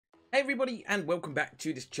Hey everybody, and welcome back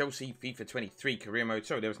to this Chelsea FIFA 23 career mode.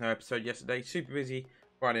 Sorry there was no episode yesterday, super busy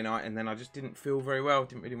Friday night, and then I just didn't feel very well,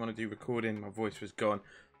 didn't really want to do recording, my voice was gone,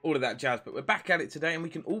 all of that jazz. But we're back at it today, and we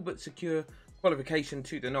can all but secure qualification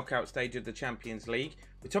to the knockout stage of the Champions League.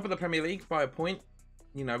 We're top of the Premier League by a point.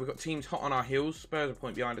 You know, we've got teams hot on our heels. Spurs a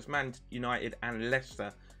point behind us, Man United and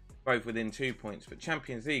Leicester both within 2 points. But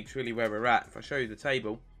Champions League's really where we're at. If I show you the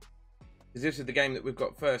table, because this is the game that we've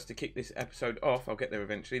got first to kick this episode off. I'll get there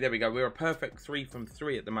eventually. There we go. We're a perfect 3 from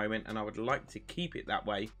 3 at the moment, and I would like to keep it that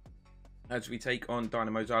way as we take on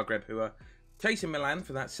Dynamo Zagreb, who are chasing Milan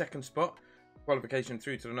for that second spot, qualification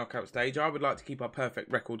through to the knockout stage. I would like to keep our perfect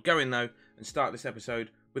record going, though, and start this episode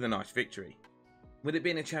with a nice victory. With it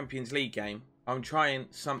being a Champions League game, I'm trying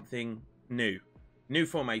something new. New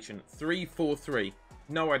formation, 3-4-3.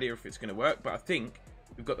 No idea if it's going to work, but I think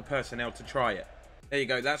we've got the personnel to try it. There you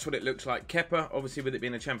go, that's what it looks like. Kepa, obviously with it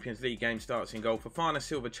being a Champions League game, starts in goal. Fofana,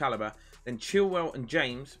 Silva, Chalobah. Then Chilwell and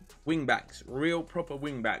James, wing-backs. Real proper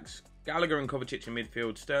wing-backs. Gallagher and Kovacic in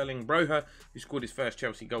midfield. Sterling, Broja, who scored his first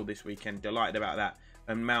Chelsea goal this weekend. Delighted about that.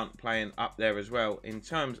 And Mount playing up there as well. In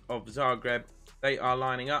terms of Zagreb, they are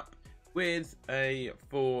lining up with a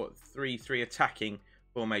 4-3-3 attacking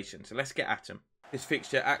formation. So let's get at them. This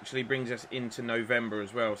fixture actually brings us into November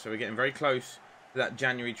as well. So we're getting very close to that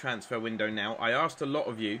January transfer window now. I asked a lot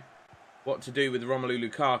of you what to do with Romelu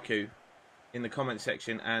Lukaku in the comment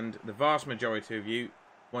section, and the vast majority of you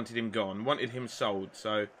wanted him gone, wanted him sold.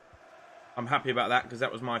 So I'm happy about that, because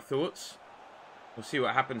that was my thoughts. We'll see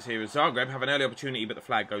what happens here as Zagreb have an early opportunity, but the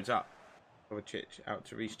flag goes up. Kovacic out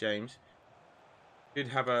to Reece James. Did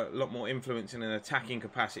have a lot more influence in an attacking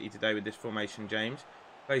capacity today with this formation, James.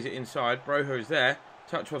 Plays it inside. Broja is there.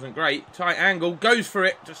 Touch wasn't great. Tight angle. Goes for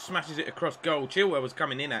it. Just smashes it across goal. Chilwell was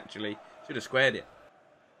coming in, actually. Should have squared it.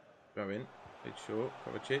 Go in. Played short.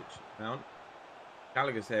 Kovacic. Mount.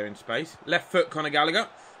 Gallagher's there in space. Left foot, Conor Gallagher.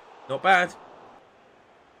 Not bad.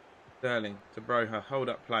 Sterling to Broja. Hold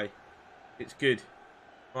up play. It's good.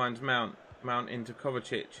 Finds Mount. Mount into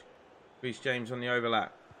Kovacic. Reece James on the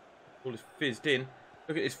overlap. Ball is fizzed in.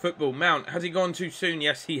 Look at this football. Mount. Has he gone too soon?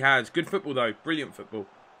 Yes, he has. Good football, though. Brilliant football.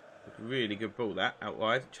 Really good ball, that, out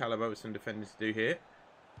wide. Chalobah with some defending to do here.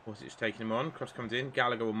 Kovacic taking him on. Cross comes in.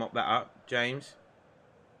 Gallagher will mop that up. James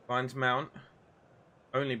finds Mount.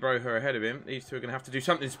 Only Broja ahead of him. These two are going to have to do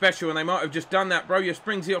something special, and they might have just done that. Broja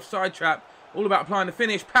springs the offside trap. All about applying the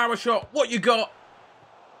finish. Power shot. What you got?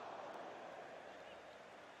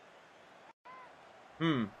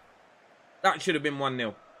 That should have been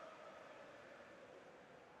 1-0.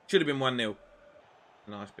 Should have been 1-0.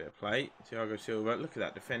 Nice bit of play. Thiago Silva. Look at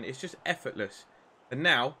that defend. It's just effortless. And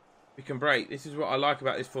now we can break. This is what I like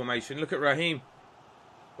about this formation. Look at Raheem.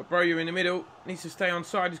 Got Broja in the middle. Needs to stay on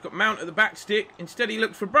side. He's got Mount at the back stick. Instead he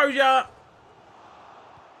looks for Broja.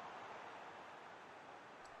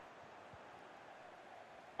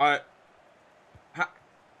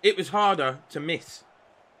 It was harder to miss.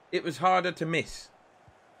 It was harder to miss.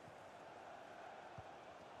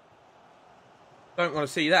 Don't want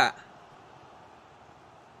to see that.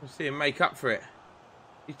 We'll see him make up for it.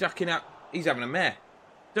 He's ducking up. He's having a mare.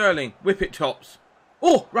 Sterling, whip it tops.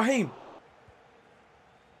 Oh, Raheem.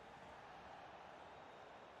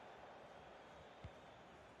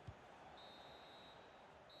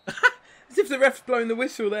 As if the ref's blown the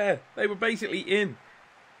whistle there. They were basically in.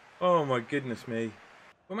 Oh my goodness me.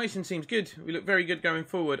 Formation seems good. We look very good going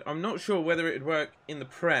forward. I'm not sure whether it would work in the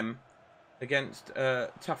Prem against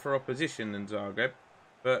tougher opposition than Zagreb,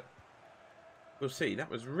 but we'll see. That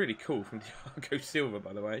was really cool from Thiago Silva,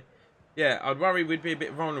 by the way. Yeah, I'd worry we'd be a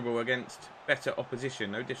bit vulnerable against better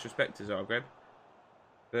opposition. No disrespect to Zagreb.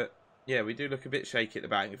 But, yeah, we do look a bit shaky at the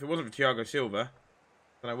back. If it wasn't for Thiago Silva,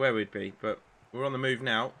 I don't know where we'd be. But we're on the move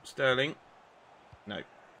now. Sterling. No.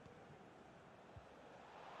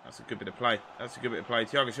 That's a good bit of play. That's a good bit of play.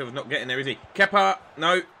 Thiago Silva's not getting there, is he? Kepa.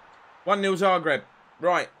 No. 1-0 Zagreb.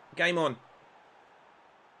 Right. Game on.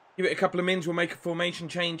 Give it a couple of mins. We'll make a formation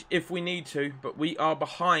change if we need to. But we are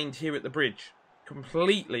behind here at the bridge.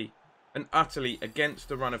 Completely and utterly against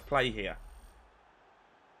the run of play here.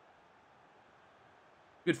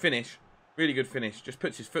 Good finish. Really good finish. Just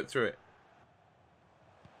puts his foot through it.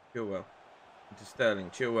 Chilwell. Into Sterling.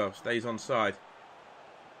 Chilwell stays on side.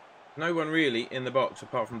 No one really in the box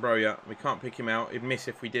apart from Broja. We can't pick him out. He'd miss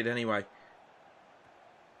if we did anyway.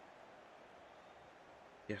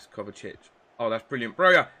 Yes, Kovacic. Oh, that's brilliant.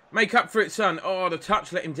 Broja, make up for it, son. Oh, the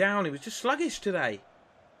touch let him down. He was just sluggish today.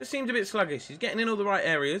 Just seemed a bit sluggish. He's getting in all the right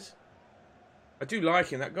areas. I do like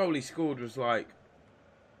him. That goal he scored was like,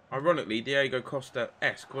 ironically, Diego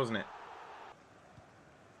Costa-esque, wasn't it?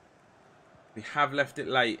 We have left it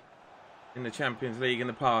late. in the Champions League in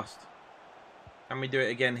the past. Can we do it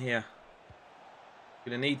again here?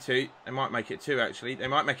 Gonna need to. They might make it 2, actually. They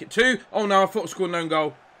might make it 2. Oh no, I thought I scored an own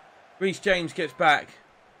goal. Reece James gets back.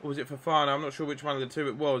 Or was it Fofana? I'm not sure which one of the two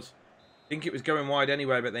it was. I think it was going wide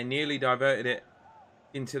anyway, but they nearly diverted it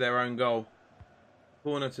into their own goal.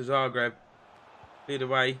 Corner to Zagreb. Cleared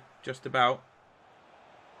away, just about.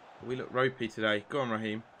 We look ropey today. Go on,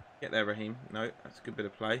 Raheem. Get there, Raheem. No, that's a good bit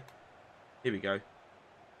of play. Here we go.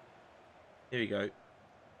 Here we go.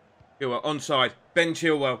 Chilwell, onside. Ben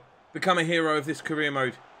Chilwell. Become a hero of this career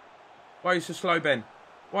mode. Why are you so slow, Ben?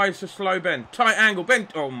 Why are you so slow, Ben? Tight angle. Ben.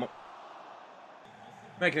 Oh,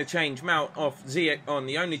 making a change. Mount off. Ziyech on.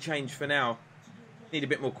 The only change for now. Need a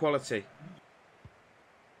bit more quality.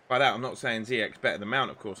 By that, I'm not saying Ziyech's better than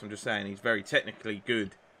Mount, of course. I'm just saying he's very technically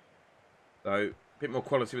good. So, a bit more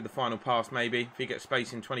quality with the final pass, maybe. If he gets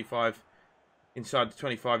space in 25, inside the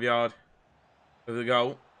 25-yard of the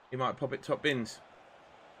goal, he might pop it top bins.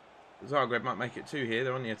 Zagreb might make it 2 here.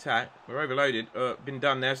 They're on the attack. We're overloaded. Been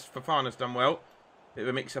done there. Fofana's done well. Bit of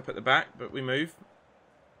a mix-up at the back, but we move.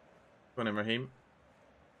 Go on in, Raheem.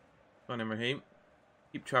 Go on in, Raheem.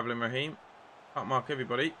 Keep travelling, Raheem. Can't mark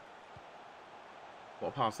everybody. What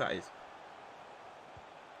a pass that is.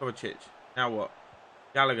 Kovacic. Now what?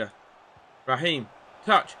 Gallagher. Raheem.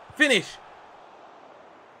 Touch. Finish.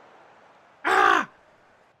 Ah!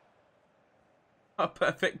 Our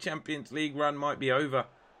perfect Champions League run might be over.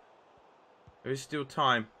 There is still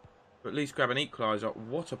time. But at least grab an equaliser.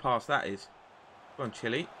 What a pass that is. Go on,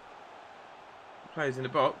 Chile. Players in the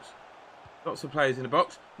box. Lots of players in the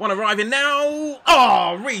box. One arriving now.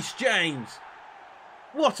 Oh, Reece James.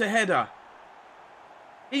 What a header.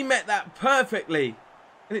 He met that perfectly.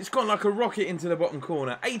 And it's gone like a rocket into the bottom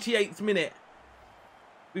corner. 88th minute.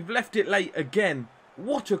 We've left it late again.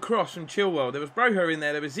 What a cross from Chilwell. There was Broho in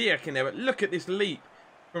there. There was Ziyech in there. But look at this leap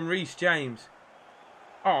from Reece James.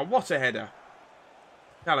 Oh, what a header.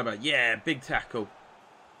 Caliber. Yeah, big tackle.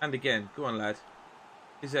 And again. Go on, lad.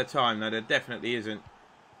 Is there time? No, there definitely isn't.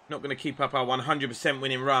 Not going to keep up our 100%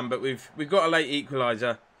 winning run. But we've got a late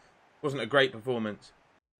equaliser. Wasn't a great performance.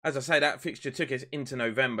 As I say, that fixture took us into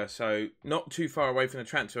November, so not too far away from the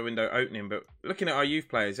transfer window opening. But looking at our youth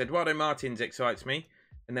players, Eduardo Martins excites me.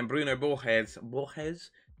 And then Bruno Borges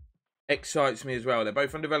excites me as well. They're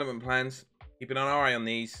both on development plans. Keeping an eye on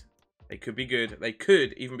these. They could be good. They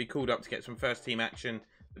could even be called up to get some first team action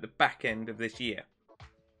at the back end of this year.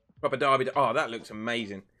 Proper derby. Oh, that looks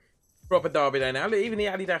amazing. Proper derby day now. Look, even the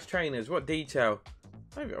Adidas trainers. What detail.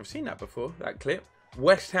 I've seen that before, that clip.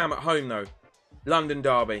 West Ham at home, though. London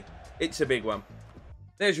derby. It's a big one.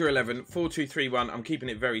 There's your 11. 4-2-3-1. I'm keeping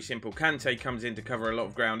it very simple. Kante comes in to cover a lot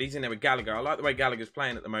of ground. He's in there with Gallagher. I like the way Gallagher's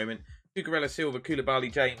playing at the moment. Cucurella, Silva,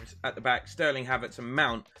 Koulibaly, James at the back. Sterling, Havertz and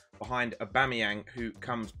Mount behind Aubameyang, who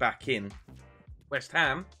comes back in. West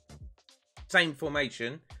Ham, same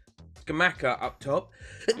formation. Scamacca up top.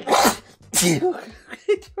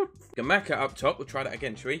 Scamacca up top. We'll try that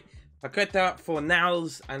again, shall we? Paqueta,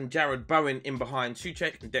 Fornals and Jared Bowen in behind.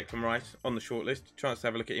 Souček and Declan Rice on the shortlist. Chance to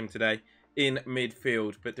have a look at him today in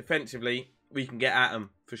midfield. But defensively, we can get at him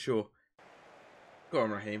for sure. Go on,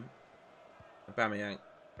 Raheem. Aubameyang.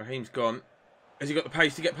 Raheem's gone. Has he got the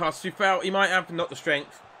pace to get past Soufal? He might have, not the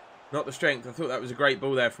strength. Not the strength. I thought that was a great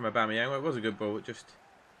ball there from Aubameyang. Well, it was a good ball. It just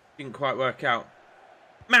didn't quite work out.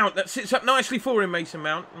 Mount, that sits up nicely for him, Mason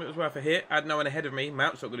Mount. It was worth a hit. I had no one ahead of me.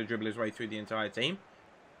 Mount's not going to dribble his way through the entire team.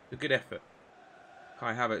 A good effort.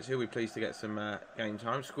 Kai Havertz, he'll be pleased to get some game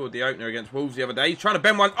time. Scored the opener against Wolves the other day. He's trying to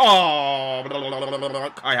bend one. Oh!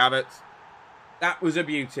 Kai Havertz. That was a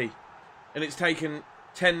beauty. And it's taken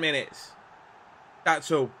 10 minutes.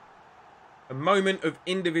 That's all. A moment of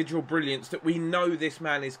individual brilliance that we know this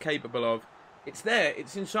man is capable of. It's there.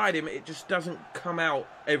 It's inside him. It just doesn't come out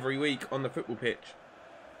every week on the football pitch.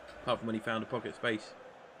 Apart from when he found a pocket space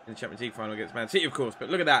in the Champions League final against Man City, of course. But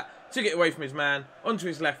look at that. Took it away from his man, onto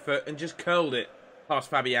his left foot, and just curled it past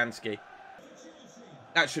Fabianski.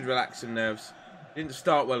 That should relax some nerves. Didn't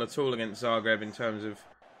start well at all against Zagreb in terms of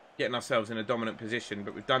getting ourselves in a dominant position.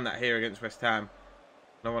 But we've done that here against West Ham.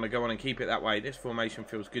 And I want to go on and keep it that way. This formation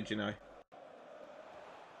feels good, you know.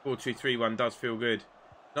 4-2-3-1 does feel good.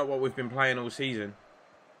 Not what we've been playing all season.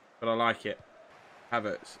 But I like it.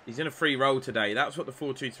 Havertz. He's in a free role today. That's what the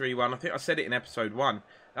 4-2-3-1... I think I said it in episode 1.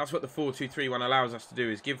 That's what the 4-2-3-1 allows us to do,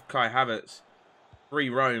 is give Kai Havertz free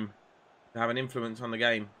roam to have an influence on the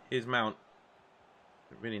game. Here's Mount.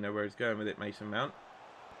 Don't really know where he's going with it, Mason Mount.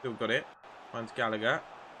 Still got it. Finds Gallagher.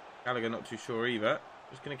 Gallagher not too sure either.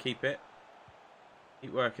 Just going to keep it.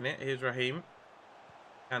 Keep working it. Here's Raheem.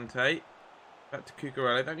 Kante. Back to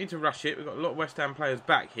Cucurella. Don't need to rush it. We've got a lot of West Ham players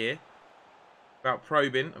back here. About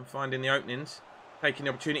probing and finding the openings. Taking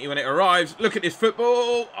the opportunity when it arrives. Look at this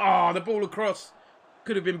football. Oh, the ball across.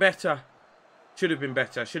 Could have been better. Should have been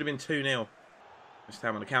better. Should have been 2-0. West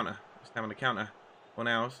Ham on the counter. West Ham on the counter. On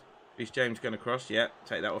ours. Reece James going across. Yeah,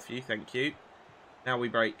 take that off you. Thank you. Now we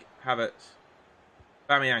break. Havertz.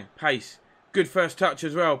 Aubameyang. Pace. Good first touch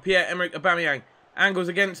as well. Pierre-Emerick Aubameyang. Angles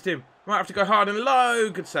against him. Might have to go hard and low.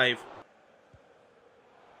 Good save.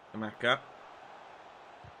 Amaka.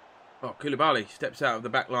 Oh, Koulibaly steps out of the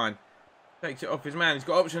back line. Takes it off his man. He's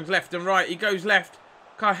got options left and right. He goes left.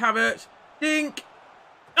 Kai Havertz. Dink.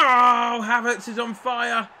 Oh, Havertz is on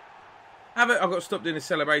fire. Havertz. I've got to stop doing this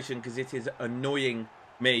celebration because it is annoying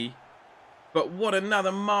me. But what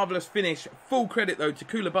another marvellous finish. Full credit, though, to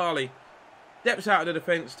Koulibaly. Steps out of the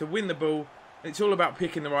defence to win the ball. It's all about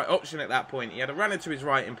picking the right option at that point. He had a runner to his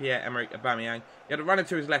right in Pierre-Emerick Aubameyang. He had a runner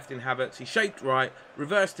to his left in Havertz. He shaped right,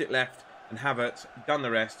 reversed it left, and Havertz done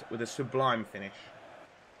the rest with a sublime finish.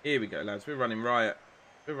 Here we go, lads. We're running riot.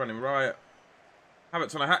 We're running riot.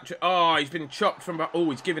 Havertz on a hat-trick. Oh, he's been chopped from...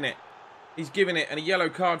 Oh, he's giving it. He's giving it. And a yellow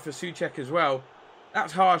card for Souček as well.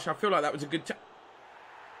 That's harsh. I feel like that was a good...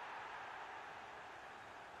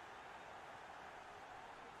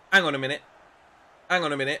 Hang on a minute. Hang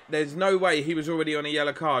on a minute. There's no way he was already on a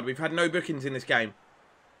yellow card. We've had no bookings in this game.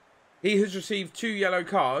 He has received 2 yellow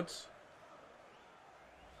cards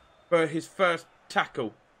for his first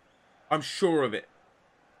tackle. I'm sure of it.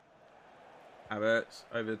 Havertz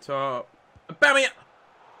over the top. Aubameyang!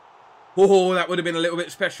 Oh, that would have been a little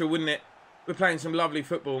bit special, wouldn't it? We're playing some lovely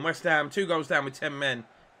football. West Ham, 2 goals down with 10 men.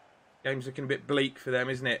 Game's looking a bit bleak for them,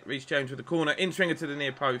 isn't it? Reece James with the corner. In-swinger to the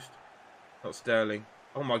near post. Not Sterling.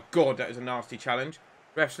 Oh my God, that is a nasty challenge.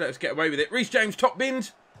 Refs let us get away with it. Reece James, top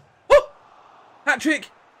bins. Oh! Hat-trick.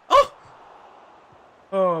 Oh!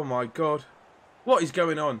 Oh my God. What is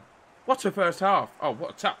going on? What a first half. Oh,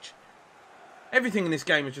 what a touch. Everything in this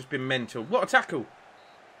game has just been mental. What a tackle.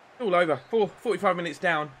 It's all over. 45 minutes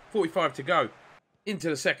down. 45 to go. Into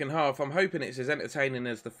the second half. I'm hoping it's as entertaining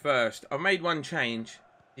as the first. I've made one change.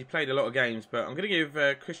 He played a lot of games, but I'm going to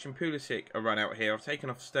give Christian Pulisic a run out here. I've taken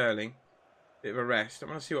off Sterling. Bit of a rest. I'm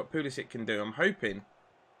going to see what Pulisic can do. I'm hoping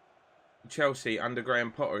Chelsea under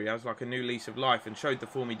Graham Potter, he has like a new lease of life and showed the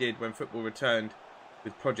form he did when football returned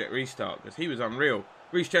with Project Restart, because he was unreal.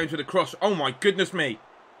 Reece James with a cross. Oh my goodness me.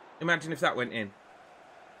 Imagine if that went in.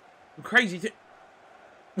 Crazy thing.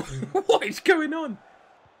 What is going on?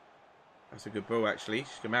 That's a good ball actually.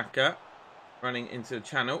 Skamaka running into the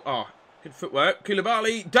channel. Oh, good footwork.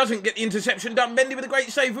 Koulibaly doesn't get the interception done. Mendy with a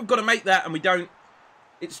great save. We've got to make that and we don't.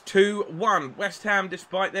 It's 2-1. West Ham,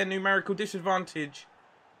 despite their numerical disadvantage.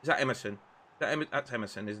 Is that Emerson? That's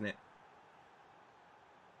Emerson, isn't it?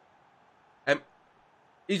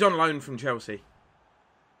 He's on loan from Chelsea.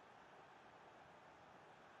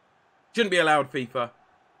 Shouldn't be allowed, FIFA.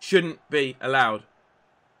 Shouldn't be allowed.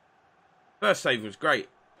 First save was great.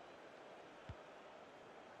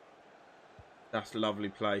 That's lovely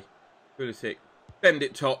play. Pulisic. Bend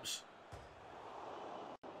it tops.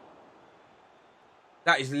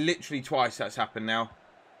 That is literally twice that's happened now.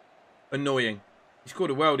 Annoying. He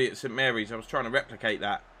scored a worldie at St Mary's. I was trying to replicate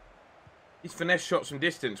that. These finesse shots from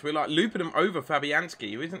distance. We're like looping them over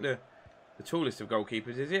Fabianski, who isn't the tallest of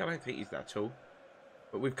goalkeepers, is he? I don't think he's that tall.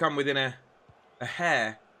 But we've come within a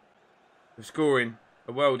hair of scoring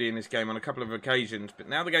a worldie in this game on a couple of occasions. But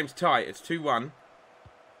now the game's tight. It's 2-1.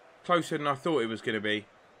 Closer than I thought it was going to be.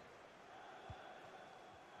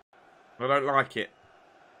 I don't like it.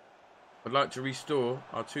 I'd like to restore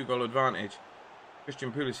our 2-goal advantage.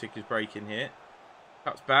 Christian Pulisic is breaking here.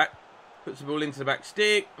 Cuts back. Puts the ball into the back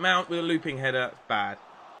stick. Mount with a looping header. That's bad.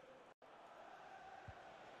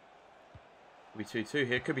 Could be 2-2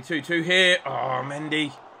 here. Could be 2-2 here. Oh,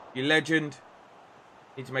 Mendy. You legend.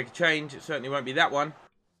 Need to make a change. It certainly won't be that one.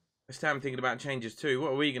 West Ham thinking about changes too.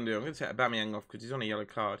 What are we going to do? I'm going to take Aubameyang off because he's on a yellow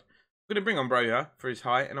card. I'm going to bring on Broja for his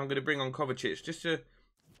height. And I'm going to bring on Kovacic just to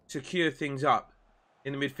secure things up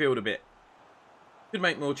in the midfield a bit. Could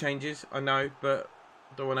make more changes, I know, but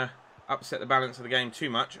I don't want to upset the balance of the game too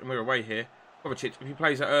much. And we're away here. Kovacic, if he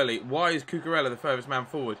plays that early, why is Cucurella the furthest man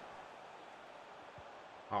forward?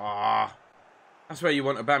 Ah, that's where you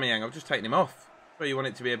want Aubameyang. I've just taken him off. That's where you want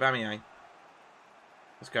it to be Aubameyang.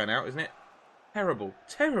 That's going out, isn't it? Terrible.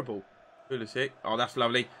 Terrible. Pulisic. Oh, that's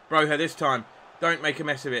lovely. Broja this time. Don't make a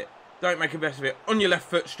mess of it. Don't make a mess of it. On your left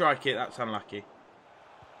foot, strike it. That's unlucky.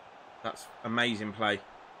 That's amazing play.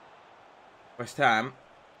 West Ham,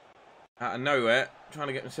 out of nowhere, trying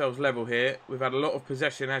to get themselves level here. We've had a lot of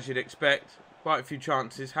possession, as you'd expect. Quite a few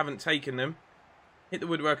chances. Haven't taken them. Hit the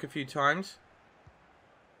woodwork a few times.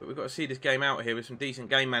 But we've got to see this game out here with some decent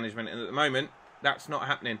game management. And at the moment, that's not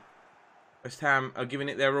happening. West Ham are giving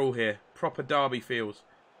it their all here. Proper derby feels.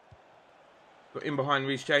 Got in behind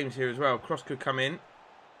Reece James here as well. Cross could come in.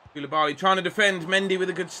 Koulibaly trying to defend. Mendy with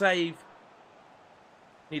a good save.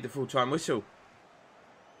 Need the full-time whistle.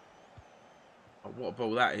 Oh, what a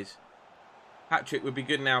ball that is. Hat-trick would be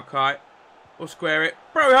good now, Kai. Or square it.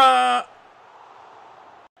 Broha!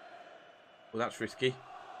 Well, that's risky.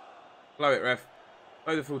 Blow it, ref.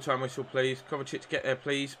 Blow the full-time whistle, please. Kovacic, get there,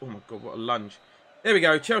 please. Oh, my God, what a lunge. There we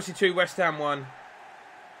go. Chelsea 2, West Ham 1.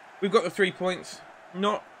 We've got the 3 points.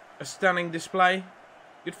 Not a stunning display.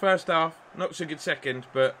 Good first half. Not so good second,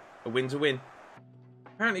 but a win's a win.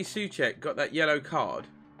 Apparently, Souček got that yellow card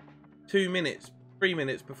 3 minutes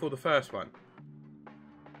before the first one.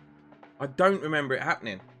 I don't remember it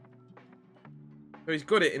happening. So he's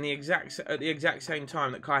got it in at the exact same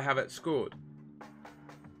time that Kai Havertz scored.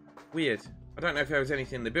 Weird. I don't know if there was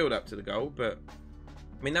anything in the build-up to the goal, but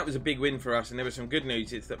I mean, that was a big win for us, and there was some good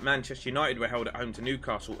news. It's that Manchester United were held at home to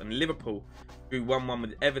Newcastle, and Liverpool drew 1-1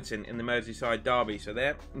 with Everton in the Merseyside derby, so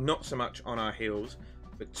they're not so much on our heels.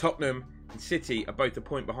 But Tottenham and City are both a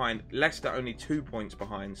point behind. Leicester only 2 points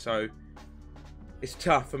behind, so it's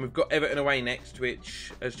tough. And we've got Everton away next,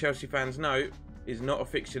 which, as Chelsea fans know, is not a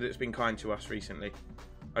fixture that's been kind to us recently,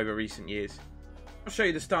 over recent years. I'll show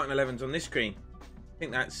you the starting 11s on this screen. I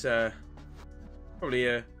think that's probably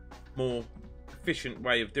a more efficient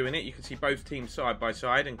way of doing it. You can see both teams side by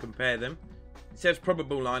side and compare them. It says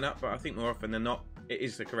probable lineup, but I think more often than not it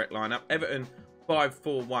is the correct lineup. Everton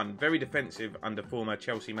 5-4-1, very defensive under former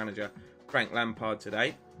Chelsea manager Frank Lampard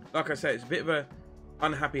today. Like I say, it's a bit of a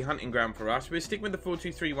unhappy hunting ground for us. We're sticking with the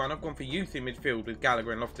 4-2-3-1. I've gone for youth in midfield with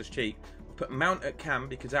Gallagher and Loftus-Cheek. I've put Mount at cam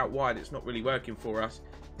because out wide it's not really working for us.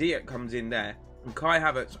 Diaz comes in there. And Kai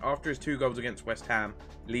Havertz, after his 2 goals against West Ham,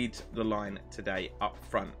 leads the line today up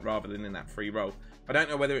front rather than in that free role. I don't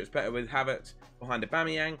know whether it's better with Havertz behind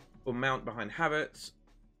Aubameyang or Mount behind Havertz.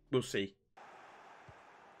 We'll see.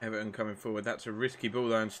 Everton coming forward. That's a risky ball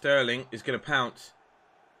though, and Sterling is going to pounce.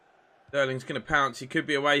 Sterling's going to pounce. He could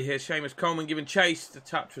be away here. Seamus Coleman giving chase. The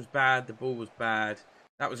touch was bad. The ball was bad.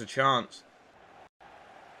 That was a chance.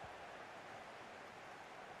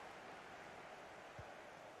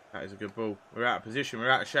 That is a good ball. We're out of position. We're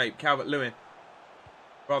out of shape. Calvert-Lewin.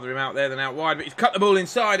 Rather him out there than out wide. But he's cut the ball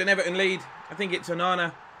inside and Everton lead. I think it's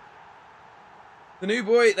Onana. The new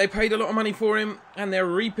boy, they paid a lot of money for him. And they're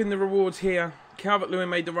reaping the rewards here. Calvert-Lewin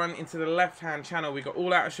made the run into the left-hand channel. We got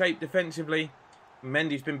all out of shape defensively.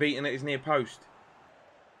 Mendy's been beaten at his near post.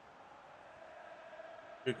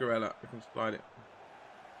 Cucurella. We can slide it.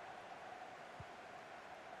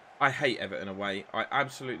 I hate Everton away. I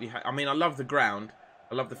absolutely hate. I mean, I love the ground.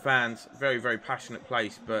 I love the fans. Very, very passionate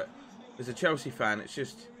place. But as a Chelsea fan, it's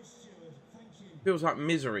just feels like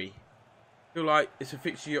misery. I feel like it's a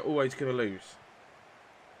fixture you're always going to lose.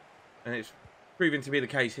 And it's proving to be the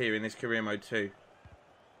case here in this career mode too.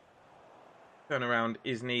 Turnaround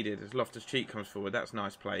is needed as Loftus-Cheek comes forward. That's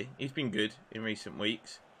nice play. He's been good in recent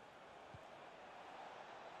weeks.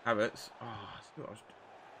 Havertz. Oh,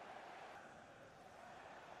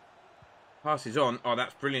 passes on. Oh,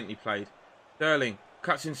 that's brilliantly played. Sterling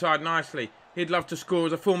cuts inside nicely. He'd love to score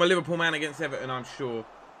as a former Liverpool man against Everton, I'm sure.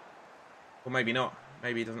 Or maybe not.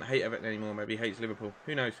 Maybe he doesn't hate Everton anymore. Maybe he hates Liverpool.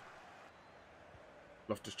 Who knows?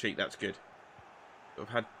 Loftus-Cheek, that's good. I've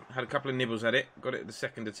had a couple of nibbles at it. Got it at the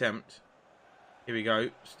second attempt. Here we go.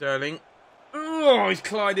 Sterling. Oh, he's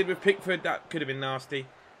collided with Pickford. That could have been nasty.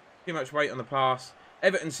 Too much weight on the pass.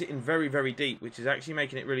 Everton sitting very, very deep, which is actually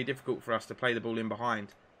making it really difficult for us to play the ball in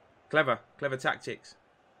behind. Clever. Clever tactics.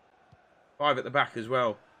 5 at the back as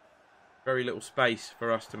well. Very little space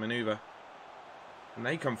for us to manoeuvre. And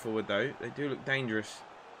they come forward, though. They do look dangerous.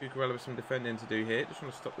 Cucurella with some defending to do here. Just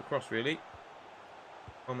want to stop the cross, really.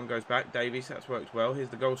 Coleman goes back. Davies, that's worked well. Here's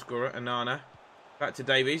the goal scorer, Onana. Back to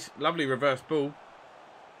Davies. Lovely reverse ball.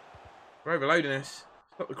 We're overloading this.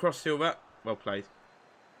 Stop the cross, Silva. Well played.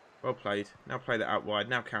 Well played. Now play that out wide.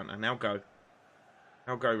 Now counter. Now go.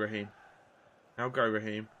 Now go, Raheem. Now go,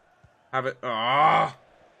 Raheem. Have it. Ah!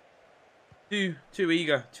 Too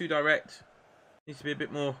eager. Too direct. Needs to be a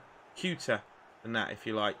bit more cuter than that, if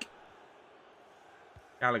you like.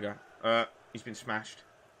 Gallagher. He's been smashed.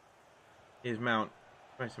 Here's Mount.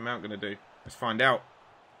 What's Mount going to do? Let's find out.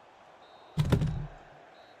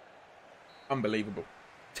 Unbelievable.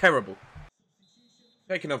 Terrible.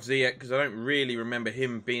 Taking off Ziyech because I don't really remember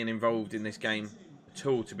him being involved in this game at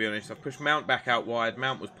all, to be honest. I've pushed Mount back out wide.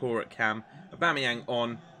 Mount was poor at cam. Aubameyang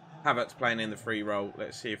on. Havertz playing in the free role.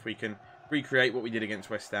 Let's see if we can recreate what we did against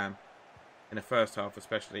West Ham. In the first half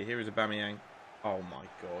especially. Here is Aubameyang. Oh my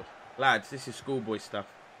God. Lads, this is schoolboy stuff.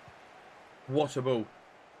 What a ball.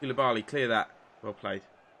 Koulibaly, clear that. Well played.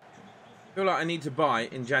 feel like I need to buy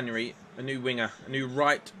in January a new winger, a new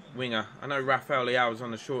right winger. I know Rafael Leao's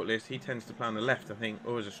on the shortlist. He tends to play on the left, I think,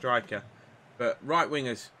 or as a striker. But right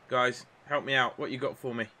wingers, guys, help me out. What you got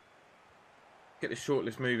for me? Get the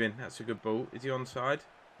shortlist moving. That's a good ball. Is he onside?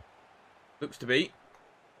 Looks to be.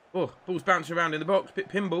 Oh, ball's bouncing around in the box. Bit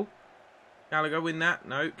pinball. Gallagher win that?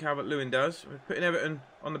 No, Calvert-Lewin does. We're putting Everton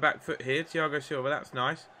on the back foot here. Thiago Silva, that's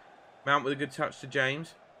nice. Mount with a good touch to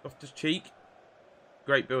James. Loftus-Cheek.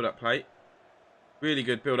 Great build-up play. Really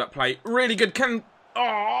good build-up play. Really good.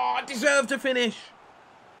 Oh, deserved to finish.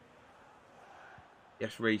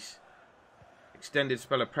 Yes, Reece. Extended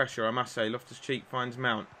spell of pressure, I must say. Loftus-Cheek finds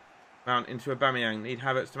Mount. Mount into Aubameyang. Need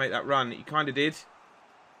Havertz to make that run. He kind of did.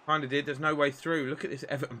 Kind of did. There's no way through. Look at this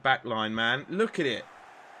Everton back line, man. Look at it.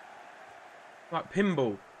 Like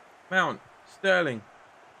pinball. Mount. Sterling.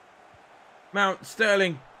 Mount.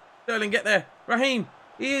 Sterling. Sterling, get there. Raheem.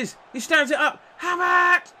 He is. He stands it up.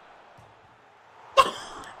 Havertz.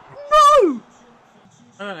 No!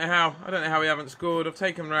 I don't know how we haven't scored. I've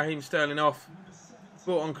taken Raheem Sterling off.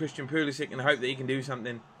 Brought on Christian Pulisic and hope that he can do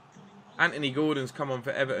something. Anthony Gordon's come on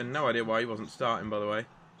for Everton. No idea why he wasn't starting, by the way.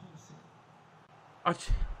 It's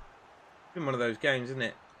been one of those games, isn't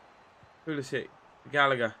it? Pulisic.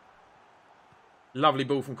 Gallagher. Lovely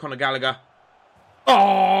ball from Conor Gallagher.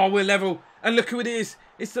 Oh, we're level. And look who it is.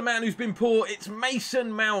 It's the man who's been poor. It's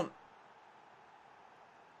Mason Mount.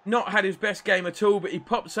 Not had his best game at all, but he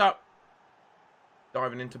pops up.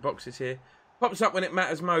 Diving into boxes here. Pops up when it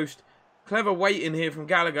matters most. Clever waiting here from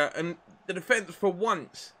Gallagher. And the defence, for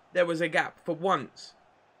once, there was a gap. For once.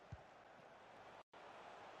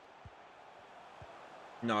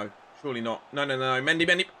 No, surely not. No.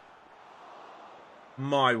 Mendy.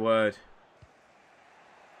 My word.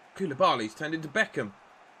 Koulibaly's turned into Beckham.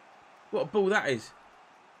 What a ball that is.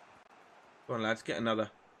 Go on, lads. Get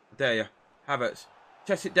another. Dare you. Havertz.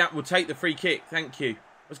 Chest it down. We'll take the free kick. Thank you.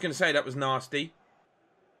 I was going to say that was nasty.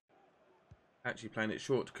 Actually playing it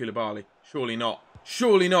short to Koulibaly. Surely not.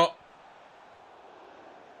 Surely not.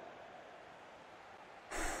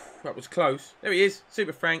 That was close. There he is.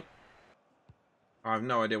 Super Frank. I have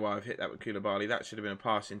no idea why I've hit that with Koulibaly. That should have been a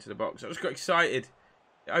pass into the box. I just got excited.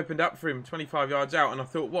 It opened up for him 25 yards out. And I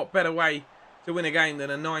thought, what better way to win a game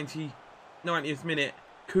than a 90th minute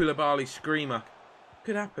Koulibaly screamer.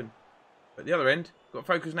 Could happen. But the other end, got to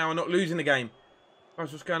focus now on not losing the game.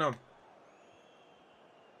 Guys, what's going on?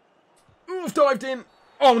 Ooh, I've dived in.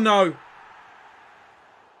 Oh, no.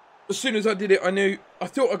 As soon as I did it, I knew. I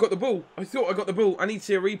thought I got the ball. I need to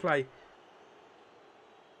see a replay.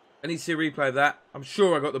 I need to see a replay of that. I'm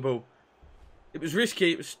sure I got the ball. It was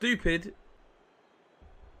risky. It was stupid.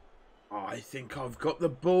 Oh, I think I've got the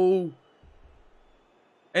ball.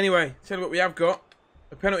 Anyway, tell you what we have got.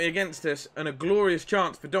 A penalty against us and a glorious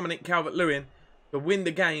chance for Dominic Calvert-Lewin to win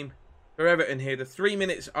the game for Everton here. The 3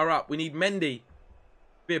 minutes are up. We need Mendy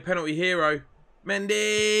to be a penalty hero.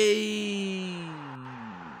 Mendy!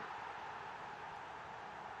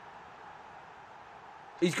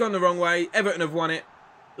 He's gone the wrong way. Everton have won it.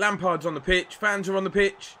 Lampard's on the pitch. Fans are on the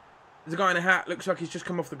pitch. There's a guy in a hat. Looks like he's just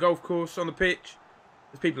come off the golf course on the pitch.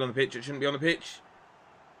 There's people on the pitch that shouldn't be on the pitch.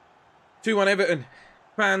 2-1 Everton.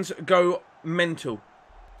 Fans go mental.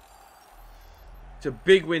 It's a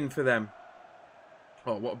big win for them.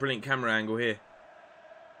 Oh, what a brilliant camera angle here.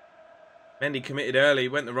 Mendy committed early.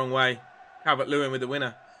 Went the wrong way. Calvert-Lewin with the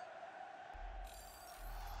winner.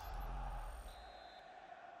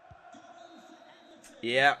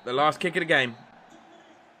 Yeah, the last kick of the game.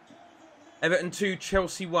 Everton 2,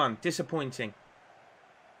 Chelsea 1. Disappointing.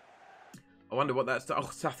 I wonder what that's done. Oh,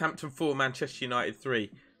 Southampton 4, Manchester United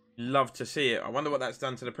 3. Love to see it. I wonder what that's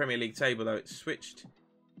done to the Premier League table, though. It's switched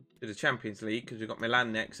to the Champions League because we've got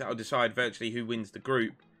Milan next. That'll decide virtually who wins the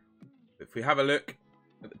group. But if we have a look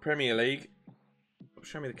at the Premier League...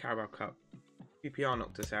 Show me the Carabao Cup. QPR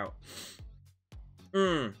knocked us out.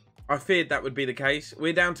 I feared that would be the case.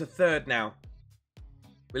 We're down to 3rd now.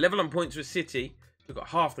 We're level on points with City. We've got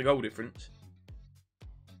half the goal difference.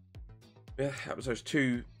 Yeah, that was those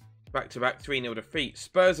 2 back-to-back 3-0 defeats.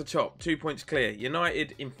 Spurs are top, 2 points clear.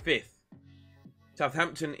 United in 5th.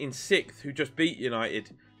 Southampton in 6th, who just beat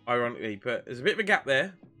United, ironically. But there's a bit of a gap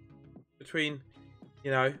there between,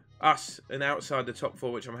 you know, us and outside the top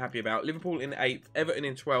 4, which I'm happy about. Liverpool in 8th, Everton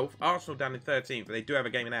in 12th, Arsenal down in 13th, but they do have a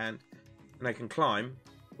game in hand. And they can climb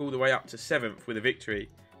all the way up to 7th with a victory.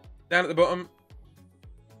 Down at the bottom,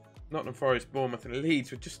 Nottingham Forest, Bournemouth and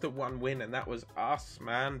Leeds with just the 1 win, and that was us,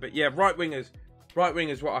 man. But yeah, right wingers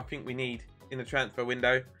what I think we need in the transfer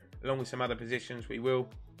window, along with some other positions. There'll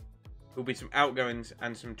be some outgoings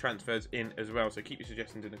and some transfers in as well. So keep your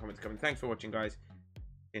suggestions in the comments coming. Thanks for watching, guys.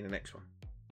 In the next one.